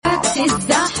في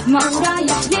الزحمة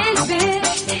ورايح للبيت،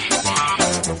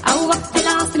 أو وقت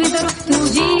العصر إذا رحت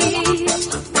وجيت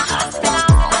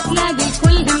هتلاقي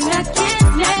الكل مركز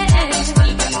ليه،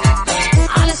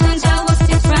 علشان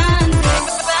جوزت ترانزيت.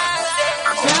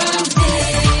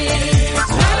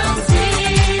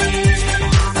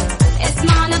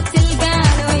 اسمعنا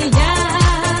بتلقانا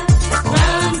وياك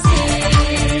ترانزيت،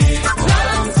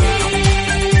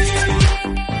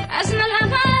 أجمل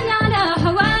أغاني على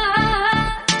هواك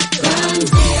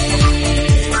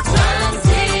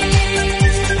ترانزيت،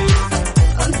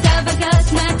 ومسابقات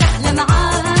ما تحلى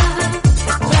معاك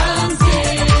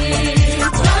ترانزيت،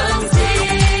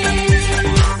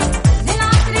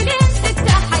 للعصر لين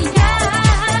 6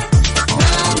 حياك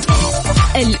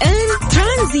ترانزيت. الآن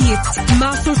ترانزيت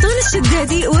مع سلطان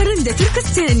الشدادي ورندة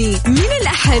تركستاني من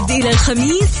الأحد إلى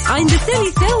الخميس عند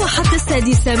 3 وحتى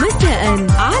 6 مساء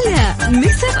على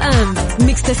ميكس اف ام.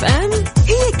 ميكس اف ام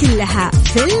هي كلها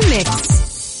في الميكس.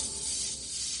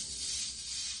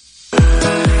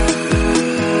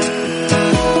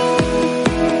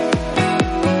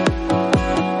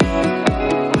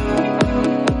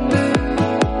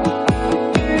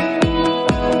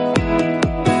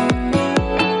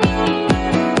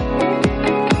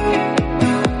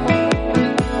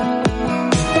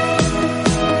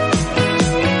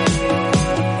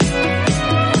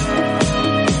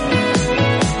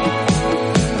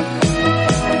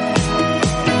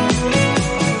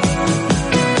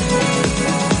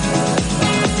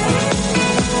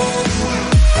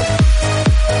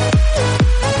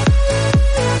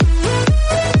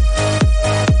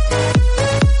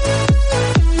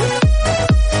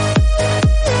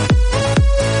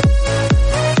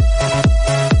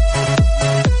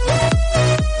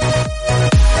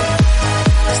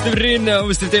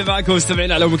 مستمتعين معكم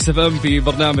ومستمعين على ميكس اف ام في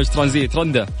برنامج ترانزيت.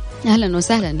 رندا اهلا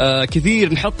وسهلا.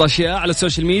 كثير نحط اشياء على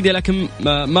السوشيال ميديا لكن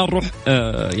ما نروح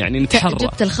يعني نتحرى.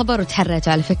 جبت الخبر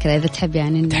وتحريته على فكره اذا تحب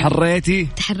يعني.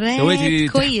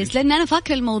 تحريت كويس لان انا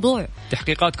فاكره الموضوع.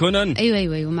 تحقيقات كونان.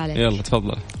 ايوه ما عليك. يلا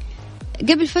تفضل.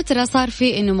 قبل فترة صار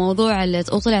في إنه موضوع اللي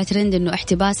طلع ترند إنه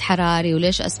احتباس حراري،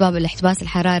 وليش أسباب الاحتباس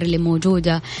الحراري اللي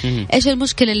موجودة، إيش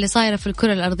المشكلة اللي صايرة في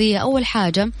الكرة الأرضية. أول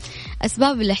حاجة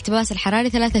أسباب الاحتباس الحراري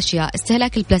 3 أشياء: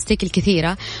 استهلاك البلاستيك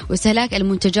الكثيرة، واستهلاك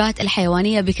المنتجات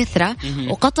الحيوانية بكثرة،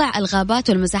 وقطع الغابات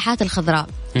والمساحات الخضراء،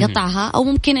 قطعها أو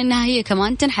ممكن إنها هي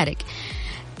كمان تنحرق.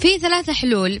 في 3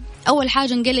 حلول. أول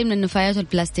حاجة نقلل من النفايات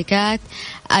والبلاستيكات،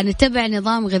 نتبع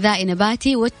نظام غذائي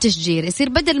نباتي، والتشجير. يصير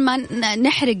بدل ما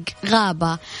نحرق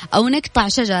غابة أو نقطع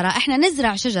شجرة، إحنا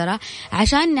نزرع شجرة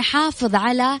عشان نحافظ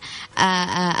على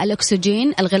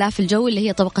الأكسجين، الغلاف الجوي اللي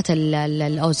هي طبقة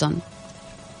الأوزون.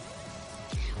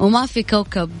 وما في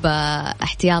كوكب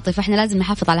احتياطي، فإحنا لازم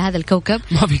نحافظ على هذا الكوكب.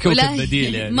 ما في كوكب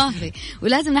بديل يعني. ما في،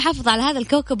 ولازم نحافظ على هذا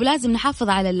الكوكب، ولازم نحافظ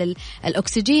على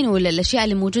الأكسجين والأشياء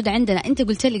اللي موجودة عندنا. أنت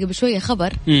قلت لي قبل شوية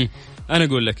خبر. أنا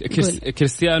أقول لك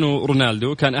كريستيانو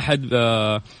رونالدو كان أحد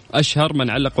أشهر من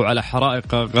علقوا على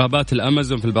حرائق غابات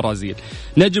الأمازون في البرازيل.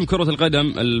 نجم كرة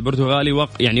القدم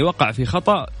البرتغالي وقع في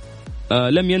خطأ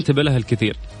لم ينتبه له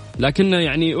الكثير، لكنه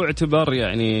يعني اعتبر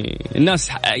يعني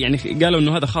الناس يعني قالوا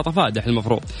انه هذا خطأ فادح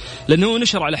المفروض، لانه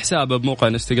نشر على حسابه بموقع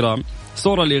انستغرام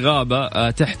صورة لغابة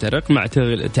تحترق مع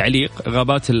تعليق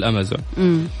غابات الأمازون.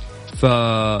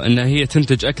 فإنها هي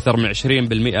تنتج أكثر من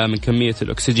 20% من كمية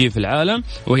الأكسجين في العالم،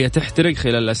 وهي تحترق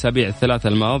خلال الأسابيع الثلاثة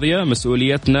الماضية.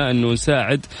 مسؤوليتنا أنه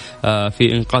نساعد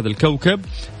في إنقاذ الكوكب،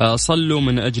 صلوا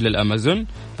من أجل الأمازون.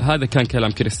 هذا كان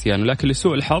كلام كريستيانو. لكن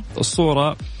لسوء الحظ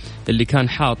الصورة اللي كان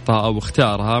حاطها أو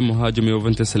اختارها مهاجم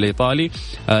يوفنتوس الإيطالي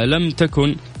لم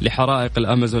تكن لحرائق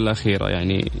الأمازون الأخيرة،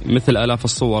 يعني مثل آلاف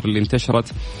الصور اللي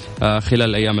انتشرت خلال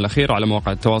الأيام الأخيرة على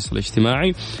مواقع التواصل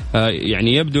الاجتماعي.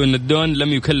 يعني يبدو أن الدون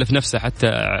لم يكلف نفسه حتى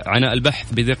عناء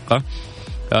البحث بدقة،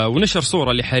 ونشر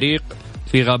صورة لحريق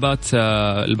في غابات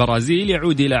البرازيل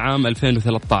يعود إلى عام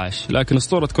 2013. لكن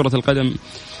أسطورة كرة القدم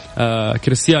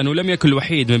كريستيانو لم يكن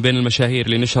الوحيد من بين المشاهير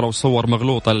اللي نشروا صور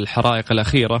مغلوطة للحرائق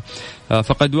الأخيرة.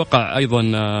 فقد وقع أيضا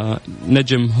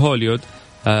نجم هوليوود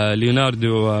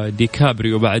ليوناردو دي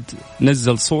كابريو بعد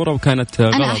نزل صورة وكانت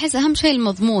غلط. أنا أحس أهم شيء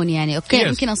المضمون يعني أوكي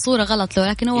يمكن الصورة غلط له،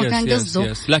 لكن هو كان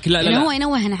قصده لكن لا هو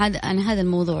ينوه عن هذا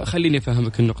الموضوع. خليني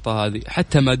أفهمك النقطة هذه.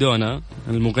 حتى مادونا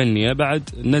المغنية بعد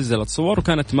نزلت صور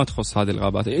وكانت ما تخص هذه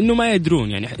الغابات، إنه ما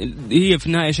يدرون يعني هي في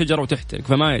النهاية شجرة وتحترق،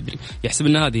 فما يدري، يحسب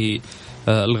أن هذه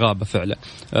الغابة فعلا.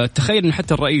 تخيل أن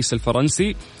حتى الرئيس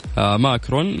الفرنسي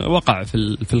ماكرون وقع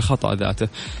في الخطأ ذاته.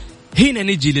 هنا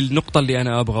نجي للنقطة اللي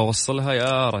أنا أبغى أوصلها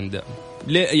يا رندا.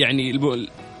 يعني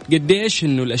قديش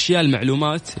إنه الأشياء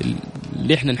المعلومات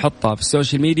اللي إحنا نحطها في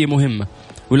السوشيال ميديا مهمة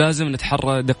ولازم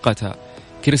نتحرى دقتها.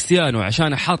 كريستيانو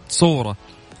عشان حط صورة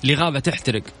لغابة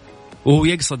تحترق وهو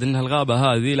يقصد انها الغابة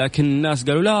هذه، لكن الناس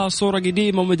قالوا لا صورة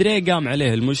قديمة ومدري، قام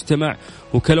عليه المجتمع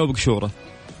وكلوا بقشورة.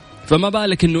 فما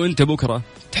بالك انه انت بكرة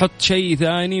تحط شيء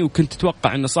ثاني وكنت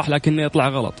تتوقع انه صح لكنه يطلع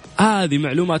غلط. هذه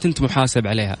معلومات انت محاسب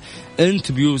عليها،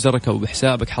 انت بيوزرك او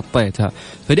بحسابك حطيتها.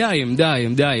 فدايم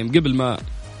دايم دايم قبل ما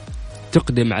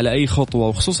تقدم على اي خطوة،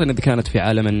 وخصوصا اذا كانت في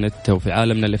عالم النت او في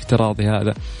عالمنا الافتراضي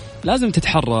هذا، لازم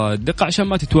تتحرى الدقة عشان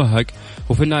ما تتوهق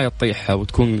وفي النهاية تطيحها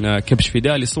وتكون كبش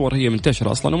فدالي. الصور هي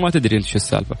منتشرة أصلا وما تدري أنت شو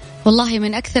السالفة. والله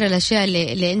من أكثر الأشياء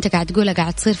اللي أنت قاعد تقولها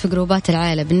قاعد تصير في جروبات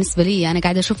العائلة. بالنسبة لي أنا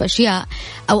قاعد أشوف أشياء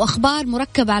أو أخبار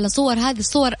مركبة على صور. هذه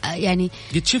الصور يعني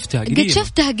قد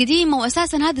شفتها قديمة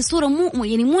وأساسا هذه الصورة مو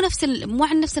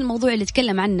عن نفس الموضوع اللي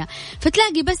تكلم عنه.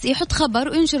 فتلاقي بس يحط خبر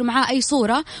وينشر معاه أي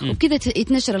صورة وبكذا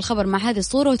يتنشر الخبر مع هذه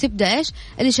الصورة وتبدأ إيش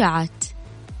الإشاعات.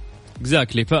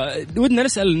 exactly. فودنا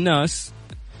نسأل الناس،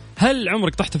 هل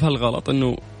عمرك طحت في هالغلط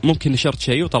انه ممكن نشرت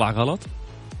شيء وطلع غلط،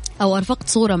 او ارفقت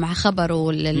صورة مع خبر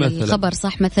والخبر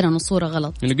صح مثلا والصورة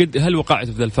غلط؟ يعني هل وقعت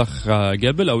في ذا الفخ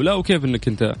قبل او لا، وكيف انك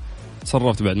انت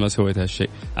تصرفت بعد ما سويت هالشيء؟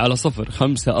 على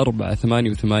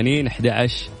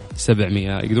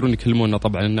 0548811700 يقدرون يكلمونا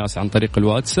طبعا الناس عن طريق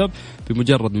الواتساب.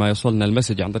 بمجرد ما يوصلنا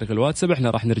المسج عن طريق الواتساب احنا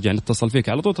راح نرجع نتصل فيك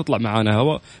على طول، تطلع معانا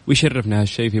هوا ويشرفنا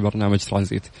هالشيء في برنامج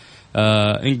ترانزيت.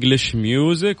 انجلش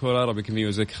ميوزك ولا عربيك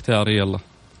ميوزك؟ اختاري يلا.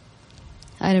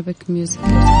 عربيك ميوزك.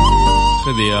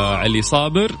 خذي يا علي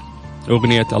صابر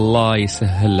أغنية الله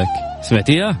يسهل لك،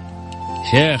 سمعتيها؟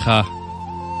 شيخة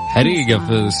حريقة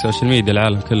في السوشيال ميديا،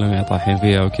 العالم كلهم يطاحين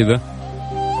فيها وكذا،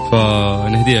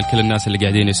 فنهديها لكل الناس اللي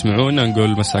قاعدين يسمعونا.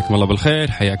 نقول مساكم الله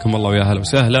بالخير، حياكم الله ويا هلا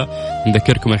وسهلا.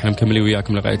 نذكركم احنا مكملين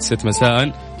وياكم لغاية 6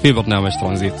 مساء في برنامج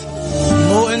ترانزيت.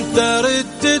 مو انت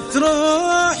ردت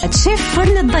تروح تشيف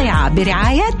فرن الضيعة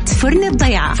برعاية فرن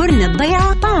الضيعة. فرن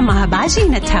الضيعة طعمها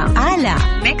بعجينتها على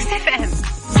ميكس اف ام.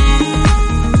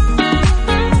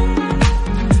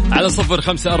 على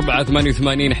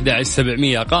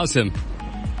 0548811700. قاسم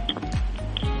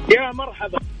يا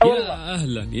مرحبا. يا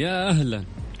أهلا يا أهلا.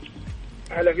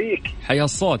 هلا فيك. حيا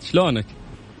الصوت، شلونك؟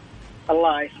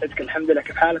 الله يسعدك، الحمد لله.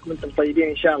 كيف حالك وانتم طيبين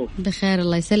إن شاء الله؟ بخير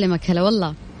الله يسلمك. هلا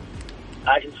والله.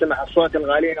 عايش نسمع الصوت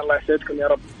الغالين، الله يسعدكم يا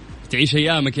رب. تعيش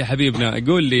أيامك يا حبيبنا.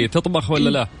 قول لي تطبخ ولا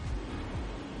لا؟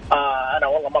 أنا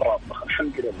والله مرة أطبخ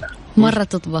الحمد لله. مرة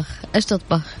تطبخ؟ إيش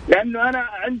تطبخ؟ لأنه أنا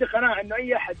عندي قناعة إنه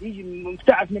أي أحد يجي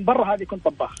مبتعث من برا هذا يكون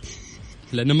طباخ.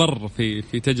 لأنه مر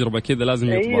في تجربة كذا لازم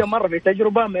يطبخ. أيوة مر في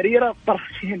تجربة مريرة اضطر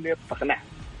فيه إنه يطبخ. نعم.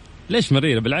 ليش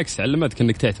مريرة؟ بالعكس علمتك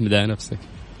إنك تعتمد على نفسك.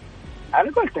 على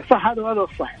قولتك صح، هذا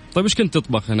الصح. طيب إيش كنت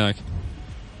تطبخ هناك؟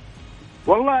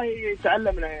 والله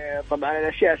تعلمنا طبعا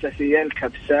الأشياء الأساسية،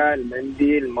 الكبسة،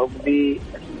 المنديل، المضبي،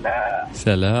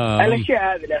 سلام،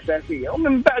 الأشياء هذه الأساسية.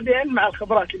 ومن بعدين مع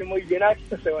الخبرات اللي موجودة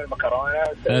نسوي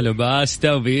المكرونات، حلو،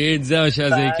 باستا وبيتزا وشيء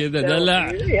زي كذا دلع.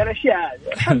 الأشياء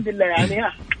هذه الحمد لله يعني.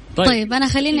 طيب أنا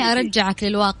خليني أرجعك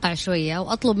للواقع شوية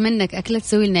وأطلب منك أكلة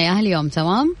تسوي لنا إياها اليوم،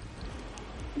 تمام؟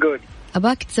 قول.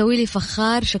 أباك تسوي لي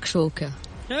فخار شكشوكة.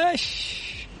 إيش؟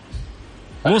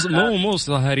 مو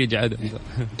صهريج عدم.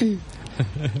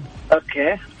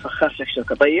 اوكي، فخار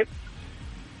شكشوكة. طيب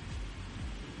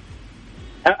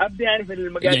ابدا يعني في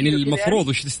المقادير. يعني المفروض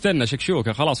وش تستنى؟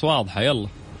 شكشوكة خلاص واضحة، يلا.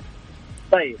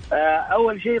 طيب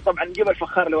اول شيء طبعا نجيب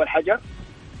الفخار اللي هو الحجر،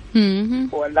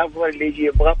 والافضل اللي يجي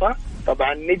بغطاء.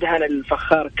 طبعا ندهن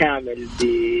الفخار كامل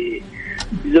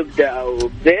بزبدة او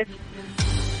بزيت.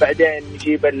 بعدين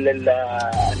نجيب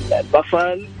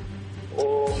البصل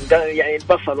يعني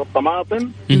البصل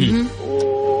والطماطم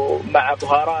ومع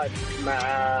بهارات مع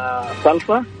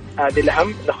صلصة، هذه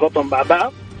الأهم، نخلطهم مع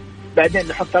بعض. بعدين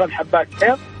نحط 3 حبات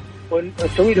بيض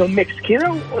ونسوي لهم ميكس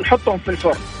كذا ونحطهم في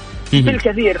الفرن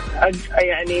بالكثير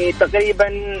يعني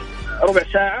تقريبا ربع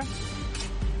ساعة.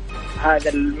 هذا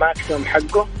الماكسيموم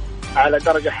حقه على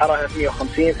درجة حرارة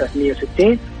 150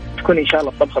 360. تكون إن شاء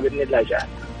الله الطبخة بإذن الله جاهزة.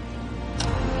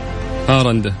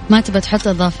 رنده ما تبى تحط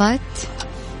إضافات؟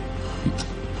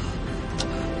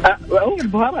 هو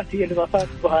البهارات هي الإضافات،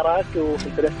 بهارات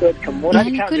وفلفل أسود، كمون،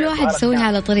 يعني كل واحد يسويها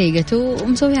على طريقته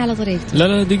ومسويها على طريقته.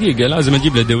 لا دقيقة، لازم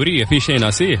أجيب له دورية، في شيء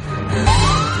ناسيه.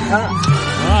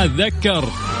 أتذكر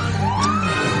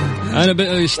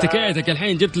أنا اشتكيتك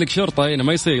الحين، جبت لك شرطة هنا،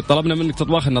 ما يصير. طلبنا منك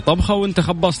تطبخ لنا طبخة وأنت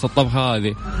خبصت الطبخة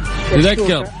هذه.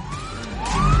 تذكر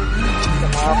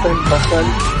طماطم، بصل،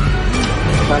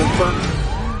 صلصة،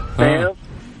 بيض.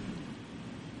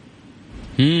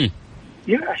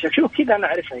 شوف كذا أنا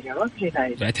أعرفها يا جماعة. شيء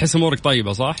ثاني يعني تحس أمورك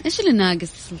طيبة صح؟ إيش اللي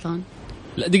ناقص سلطان؟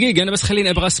 لا دقيقة، أنا بس خليني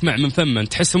أبغى أسمع من فمن.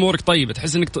 تحس أمورك طيبة،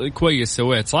 تحس إنك كويس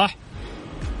سويت صح؟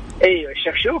 أيوة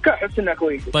الشكشوكة أحس إنها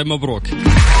كويسة. طيب مبروك.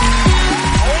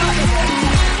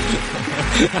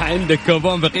 عندك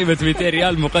كوبون بقيمة 200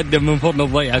 ريال مقدم من فرن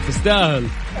الضيعة، تستاهل.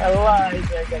 الله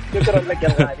يسعدك، شكرا لك يا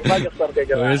غالي، ما قصرت يا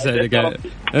جماعة. ويسعدك،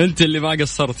 أنت اللي ما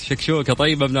قصرت. شكشوكة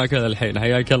طيبة بناكلها الحين،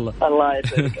 حياك الله. الله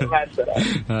يسعدك، مع السلامة.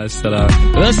 مع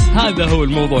السلامة. بس هذا هو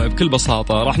الموضوع بكل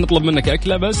بساطة، راح نطلب منك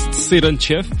أكلة بس تصير أنت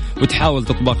شيف وتحاول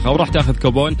تطبخها، وراح تاخذ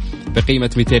كوبون بقيمة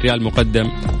 200 ريال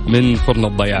مقدم من فرن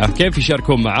الضيعة. كيف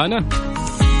يشاركون معانا؟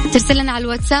 ترسل لنا على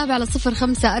الواتساب على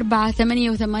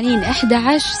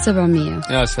 0548811700.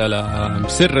 يا سلام،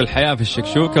 سر الحياة في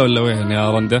الشكشوكة ولا وين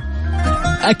يا رندة؟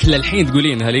 أكلة الحين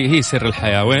تقولينها لي هي سر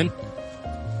الحياة، وين؟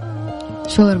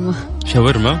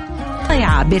 شاورما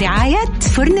ضيعة برعاية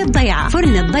فرن الضيعة.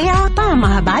 فرن الضيعة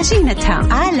طعمها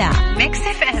بعجينتها على ميكس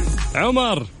اف ام.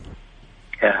 عمر،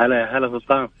 يا هلا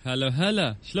سلطان.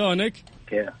 هلا شلونك؟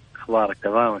 كيف اخبارك؟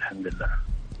 تمام الحمد لله.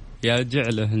 يا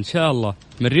جعله ان شاء الله.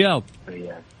 من الرياض؟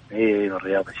 اي من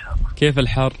الرياض ان شاء الله. كيف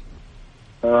الحر؟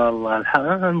 والله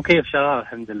المكيف شغال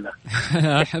الحمد لله.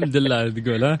 الحمد لله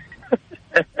تقول ها.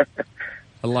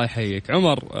 الله يحييك.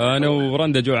 عمر، انا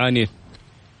ورندا جوعانين.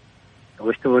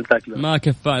 وش تبون تاكلون؟ ما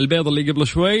كفى البيض اللي قبل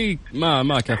شوي،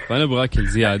 ما كفى، نبغى اكل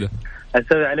زياده.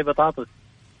 اسوي عليه بطاطس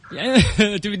يعني.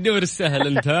 تبي تدور السهل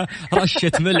انت،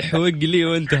 رشه ملح وقلي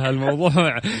وانتهى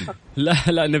الموضوع.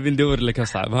 لا نبي ندور لك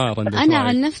اصعب. ها رندا، انا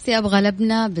عن نفسي ابغى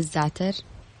لبنه بالزعتر.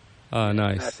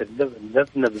 نايس.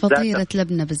 لبنه بالزعتر، فطيره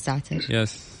لبنه بالزعتر.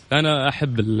 يس، انا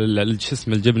احب شو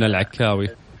اسمه الجبنه العكاوي،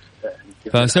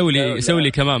 فسوي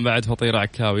لي كمان بعد فطيره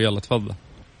عكاوي. يلا تفضل.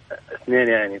 اثنين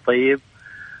يعني. طيب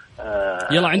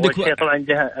يلا عندك طبعا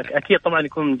اكيد طبعا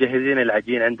يكون مجهزين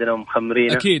العجين عندنا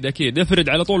ومخمرينه. اكيد افرد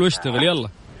على طول واشتغل. يلا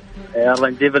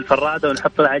نجيب الفراده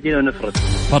ونحط العجين ونفرد.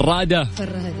 فراده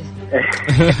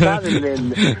هذه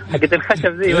حقت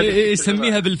الخشب ذي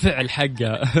يسميها بالفعل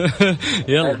حقها.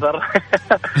 يلا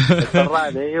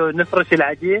الفراده ونفرش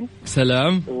العجين.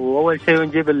 سلام. واول شيء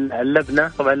نجيب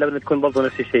اللبنه، طبعا اللبنه تكون برضو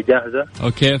نفس الشيء جاهزه.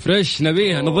 اوكي فريش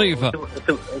نبيها نظيفه.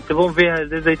 تبون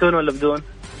فيها زيتون ولا بدون؟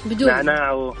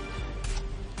 نعناع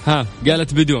ها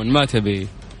قالت بدون، ما تبي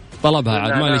طلبها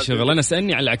عاد، مالي شغل، انا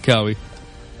سألني على العكاوي.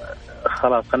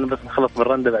 خلاص خلنا بس نخلص من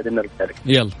الرندة بعدين نرجع لك.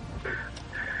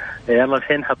 يلا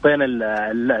الحين حطينا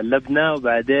اللبنة،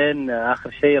 وبعدين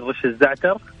آخر شيء نرش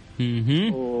الزعتر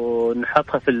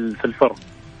ونحطها في الفرن،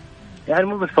 يعني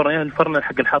مو بالفرن، يعني الفرن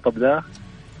حق الحطب ذا،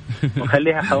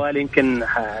 ونخليها حوالي يمكن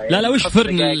لا وش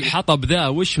فرن الحطب ذا؟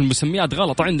 وش المسميات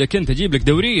غلط عندك انت، جيب لك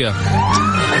دورية.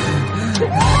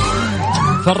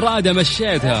 فرادة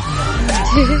مشيتها.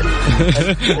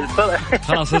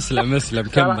 خلاص اسلم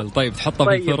كمل. طيب تحطها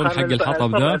في الفرن حق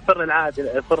الحطب ذا. الفرن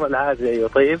العادي ايوه.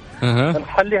 طيب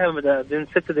نخليها من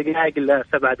 6 دقائق إلى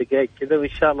 7 دقائق كذا، وإن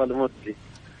شاء الله نموت لي.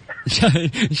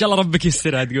 إن شاء الله ربك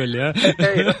يسترها تقول لي ها.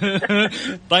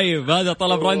 طيب هذا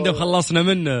طلب رندا وخلصنا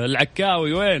منه.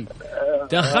 العكاوي وين؟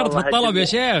 تأخرت في الطلب يا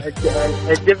شيخ.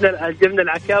 الجبنة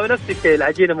العكاوي نفس الشيء،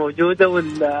 العجينة موجودة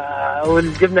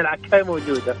والجبنة العكاوي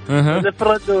موجودة.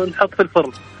 نفرد ونحط في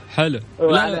الفرن. حلو.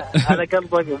 على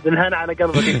قلبك بالهنا، على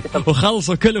قلبك.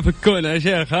 وخلصوا كله في الكونة يا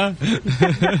شيخ ها.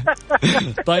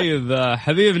 طيب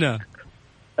حبيبنا،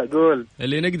 أقول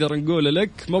اللي نقدر نقول لك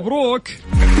مبروك.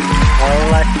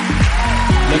 الله.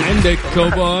 من عندك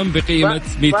كوبون بقيمة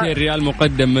 200 ريال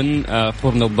مقدم من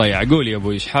فرن الضيعة. قول يا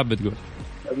أبوي، إيش حاب تقول؟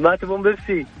 ما تبون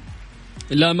بيبسي؟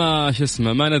 لا ما شو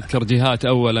اسمه، ما نذكر جهات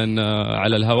أولا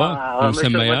على الهواء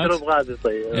ومسميات. مشروب غازي.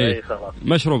 طيب إيه خلاص.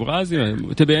 مشروب غازي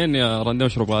تبين يا رندا؟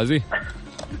 مشروب غازي؟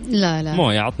 لا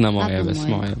موية، عطنا موية بس.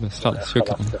 موية بس خلاص.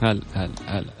 شكرا. هلا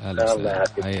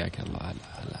حياك الله. هلا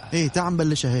ايه تعال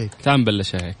نبلشها هيك.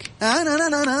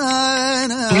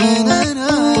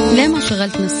 ليه ما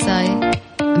شغلت نساي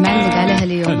معلق عليها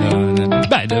اليوم؟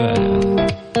 بعد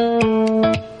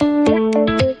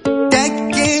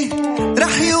دقي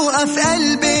رح يوقف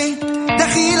قلبي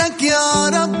دخيلك يا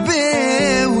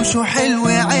ربي، وشو حلو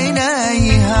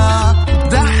عينيها،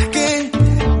 ضحكي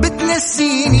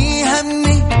بتنسيني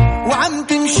همي وعم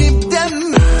تمشي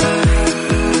بدمي.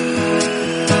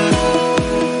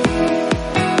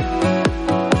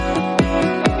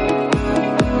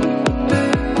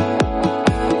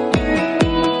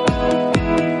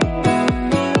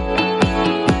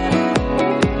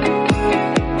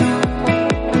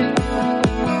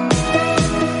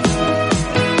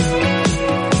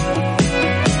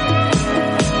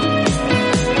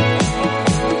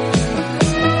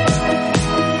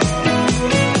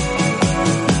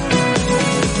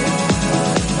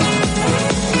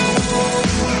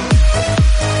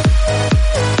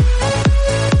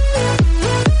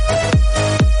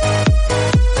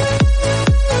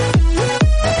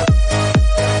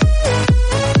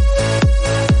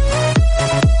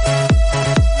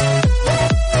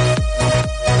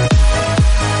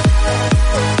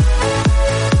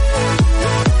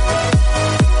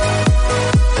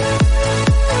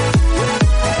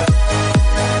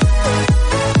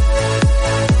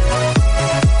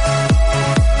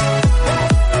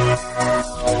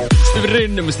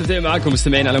 مكملين معاكم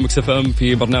مستمعين على مكس اف ام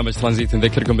في برنامج ترانزيت.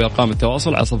 نذكركم بأرقام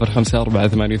التواصل على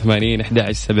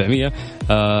 0548811700.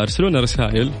 ارسلونا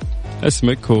رسائل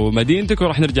اسمك ومدينتك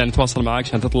وراح نرجع نتواصل معاك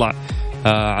عشان تطلع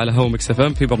على هو مكس اف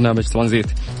ام في برنامج ترانزيت.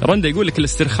 رندا يقول لك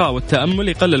الاسترخاء والتأمل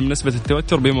يقلل من نسبة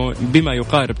التوتر بما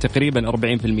يقارب تقريبا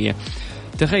 40%.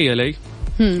 تخيلي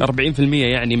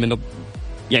 40%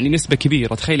 يعني نسبة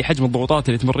كبيرة. تخيلي حجم الضغوطات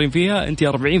اللي تمرين فيها أنت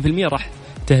 40% راح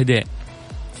تهدئ.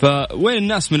 فوين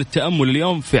الناس من التأمل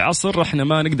اليوم في عصر احنا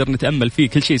ما نقدر نتأمل فيه،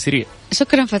 كل شيء سريع.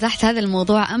 شكرا فتحت هذا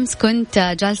الموضوع. أمس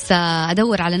كنت جالسة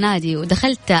أدور على نادي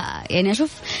ودخلت يعني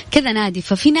أشوف كذا نادي،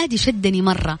 ففي نادي شدني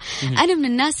مرة. أنا من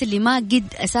الناس اللي ما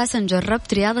قد أساسا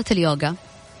جربت رياضة اليوغا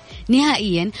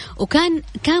نهائيا، وكان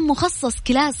مخصص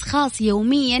كلاس خاص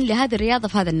يوميا لهذه الرياضة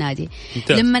في هذا النادي.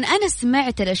 لما أنا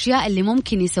سمعت الأشياء اللي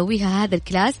ممكن يسويها هذا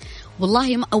الكلاس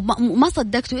والله ما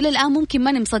صدقته إلى الآن. ممكن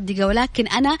ماني مصدقة، ولكن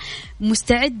أنا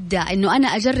مستعدة إنه أنا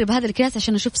أجرب هذا الكلاس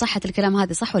عشان أشوف صحة الكلام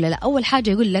هذا صح ولا لا. أول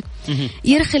حاجة يقول لك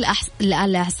يرخي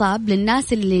الأعصاب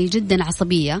للناس اللي جدا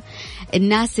عصبية،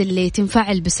 الناس اللي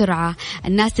تنفعل بسرعة،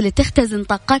 الناس اللي تختزن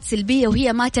طاقات سلبية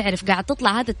وهي ما تعرف قاعد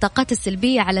تطلع هذه الطاقات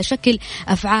السلبية على شكل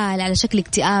أفعال، على شكل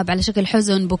اكتئاب، على شكل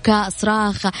حزن، بكاء،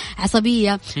 صراخ،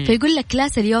 عصبية. فيقول لك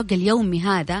كلاس اليوغا اليومي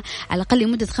هذا على الأقل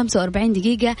لمدة 45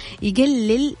 دقيقة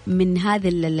يقلل من هذه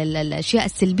الأشياء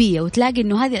السلبية، وتلاقي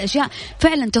إنه هذه الأشياء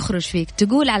فعلا تخرج فيك.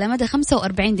 تقول على مدى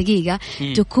 45 دقيقة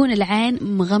تكون العين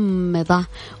مغمضة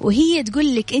وهي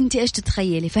تقول لك أنت إيش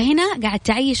تتخيلي. فهنا قاعد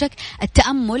تعيشك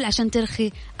التأمل عشان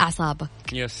ترخي أعصابك.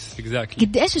 يس exactly.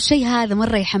 قد إيش الشيء هذا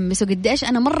مرة يحمس، وقد إيش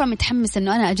أنا مرة متحمس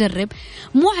إنه أنا أجرب،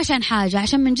 مو عشان حاجة،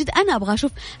 عشان من جد أنا أبغى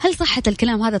أشوف هل صحة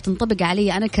الكلام هذا تنطبق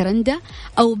علي أنا كرندة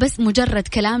أو بس مجرد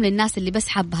كلام للناس اللي بس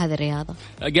حابة هذه الرياضة.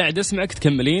 قاعد أسمعك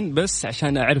تكملين بس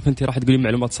عشان أعرف أنت راح تقولين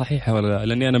معلومات صحيحة ولا لا،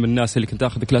 لأني أنا من الناس اللي كنت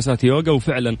أخذ كلاسات يوغا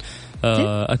وفعلا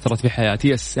أثرت في حياتي.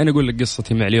 يس أنا أقول لك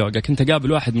قصتي مع اليوغا. كنت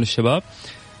أقابل واحد من الشباب،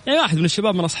 يعني واحد من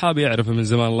الشباب من أصحابي يعرفه من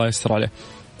زمان الله يستر عليه.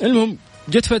 المهم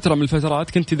جت فترة من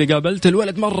الفترات كنت إذا قابلت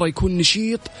الولد مرة يكون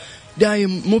نشيط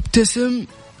دايم مبتسم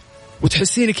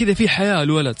وتحسيني كذا في حياة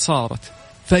الولد صارت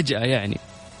فجأة يعني.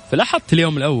 فلاحظت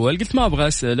اليوم الأول قلت ما أبغى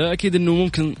أسأله، أكيد إنه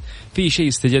ممكن في شيء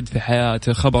استجد في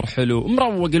حياته، خبر حلو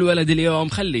مروق الولد اليوم،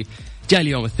 خلي. جاء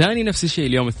اليوم الثاني نفس الشيء،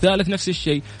 اليوم الثالث نفس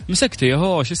الشيء. مسكته يا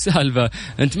هوش السالفة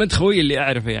أنت ما تخوي اللي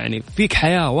أعرفه، يعني فيك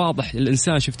حياة واضح.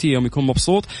 الإنسان شفتيه يوم يكون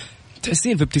مبسوط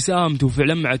تحسين في ابتسامته وفي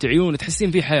لمعة عيونه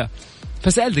تحسين فيه حياة.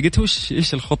 فسألته قلت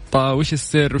إيش الخطة، وش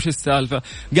السر، وش السالفة؟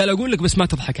 قال أقول لك بس ما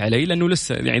تضحك علي، لأنه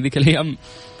لسه يعني ذيك الأيام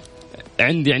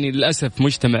عندي يعني للأسف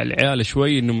مجتمع العيال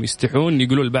شوي إنهم يستحون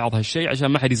يقولوا لبعض هالشيء عشان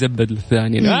ما حد يزبد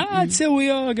للثاني. تسوي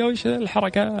يوغا وش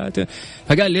الحركات.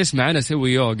 فقال لي اسمع أنا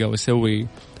أسوي يوغا وأسوي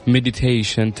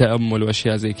مديتيشن تأمل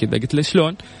وأشياء زي كذا. قلت له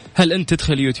شلون؟ هل أنت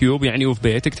تدخل يوتيوب يعني وفي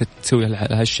بيتك تسوي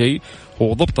هالشيء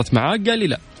وضبطت معاك؟ قال لي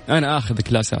لا، أنا أخذ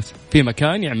كلاسات في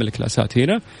مكان يعمل كلاسات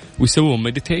هنا ويسوون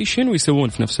مديتيشن ويسوون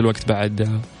في نفس الوقت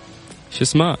بعد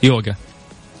يوغا.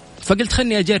 فقلت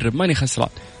خلني أجرب ماني خسران.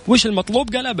 وش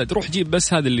المطلوب؟ قال أبد، روح جيب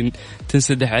بس هذا اللي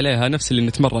تنسدح عليها نفس اللي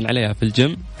نتمرن عليها في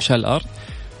الجيم عشان الأرض،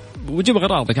 وجيب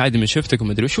أغراضك عادي من شفتك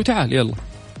ومدري وش وتعال يلا.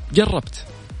 جربت.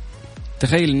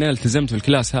 تخيل إني التزمت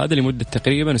بالكلاس هذا لمدة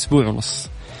تقريبا أسبوع ونص.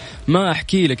 ما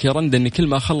أحكي لك يا رند أني كل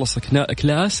ما أخلص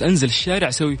كلاس أنزل الشارع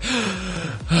أسوي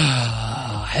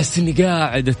أحس إني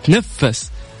قاعد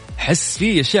أتنفس، أحس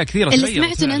فيه أشياء كثيرة. اللي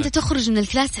سمعت إن أنت تخرج من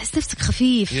الكلاس تحس نفسك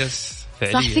خفيف. يس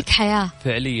فعليا. صح فيك حياة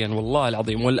فعليا والله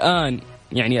العظيم. والآن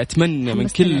يعني أتمنى من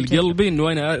كل قلبي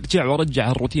إنه أنا أرجع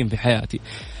هالروتين في حياتي.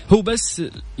 هو بس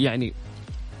يعني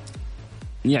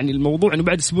الموضوع إنه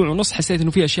بعد أسبوع ونص حسيت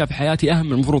إنه في أشياء في حياتي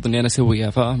أهم المفروض إني أنا أسويها،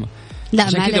 فاهمة؟ لا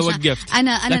معلش وقفت.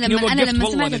 أنا لما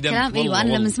سمعت الكلام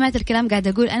أنا لما سمعت الكلام قاعد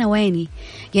أقول أنا ويني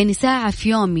يعني ساعة في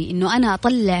يومي إنه أنا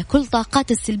أطلع كل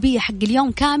طاقات السلبية حق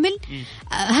اليوم كامل.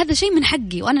 هذا شيء من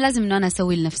حقي وأنا لازم إنه أنا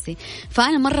أسويه لنفسي.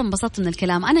 فأنا مرة انبسطت من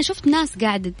الكلام. أنا شفت ناس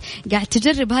قاعد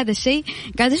تجرب هذا الشيء،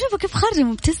 قاعد أشوفها كيف خارجة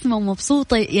مبتسمة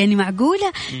ومبسوطة. يعني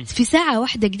معقولة في ساعة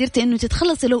واحدة قدرت إنه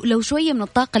تتخلص لو شوية من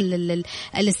الطاقة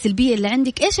السلبية اللي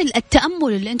عندك. إيش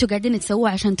التأمل اللي أنتوا قاعدين تسووه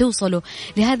عشان توصلوا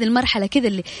لهذه المرحلة كذا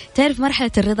اللي تعرف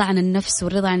مرحلة الرضا عن النفس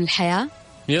والرضا عن الحياة؟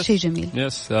 شيء جميل.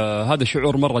 هذا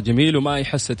شعور مرة جميل وما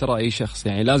يحس ترى أي شخص.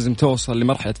 يعني لازم توصل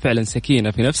لمرحلة فعلا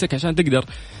سكينة في نفسك عشان تقدر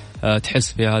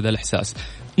تحس في هذا الإحساس.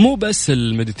 مو بس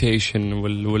المديتيشن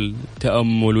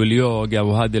والتأمل واليوغا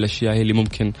وهذه الأشياء اللي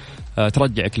ممكن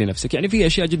ترجعك لنفسك. يعني في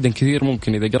أشياء جدا كثير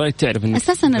ممكن إذا قرأت تعرف إن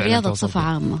أساسا الرياضة بصفة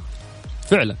عامة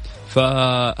فعلا.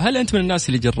 فهل أنت من الناس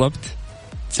اللي جربت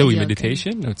تسوي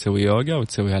مديتيشن أو تسوي يوغا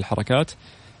وتسوي هالحركات؟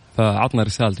 فعطنا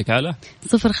رسالتك على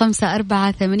 0548811700.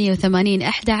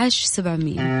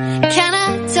 Can I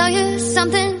tell you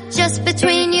something just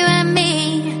between you and me?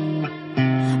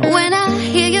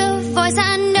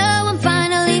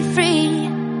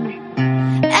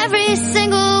 Every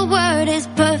single word is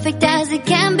perfect as it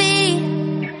can be,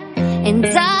 and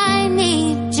I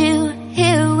need you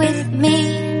here with me.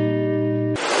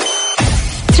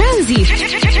 ترانزيت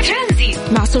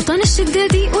مع سلطان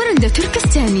الشدادي ورندا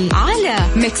تركستاني على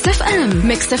ميكس اف ام.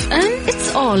 ميكس اف ام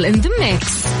it's all in the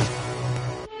mix.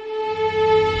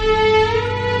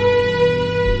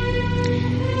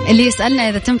 اللي يسألنا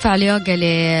إذا تنفع اليوغا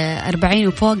ل40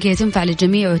 وفوق، هي تنفع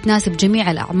للجميع وتناسب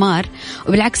جميع الأعمار،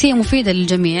 وبالعكس هي مفيدة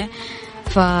للجميع،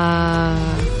 فسجل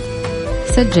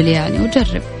يعني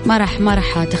وجرب، ما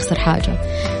راح تخسر حاجة.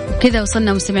 وكذا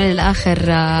وصلنا مستمعين لآخر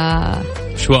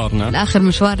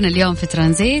مشوارنا اليوم في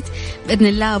ترانزيت. بإذن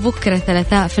الله بكرة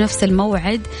ثلاثاء في نفس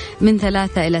الموعد من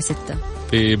 3 إلى 6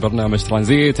 في برنامج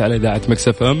ترانزيت على إذاعة ميكس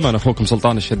اف ام. أنا أخوكم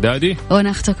سلطان الشدادي،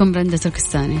 وأنا أختكم رندا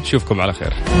تركستاني. نشوفكم على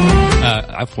خير.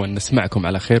 عفوا نسمعكم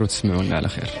على خير وتسمعونا على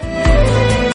خير.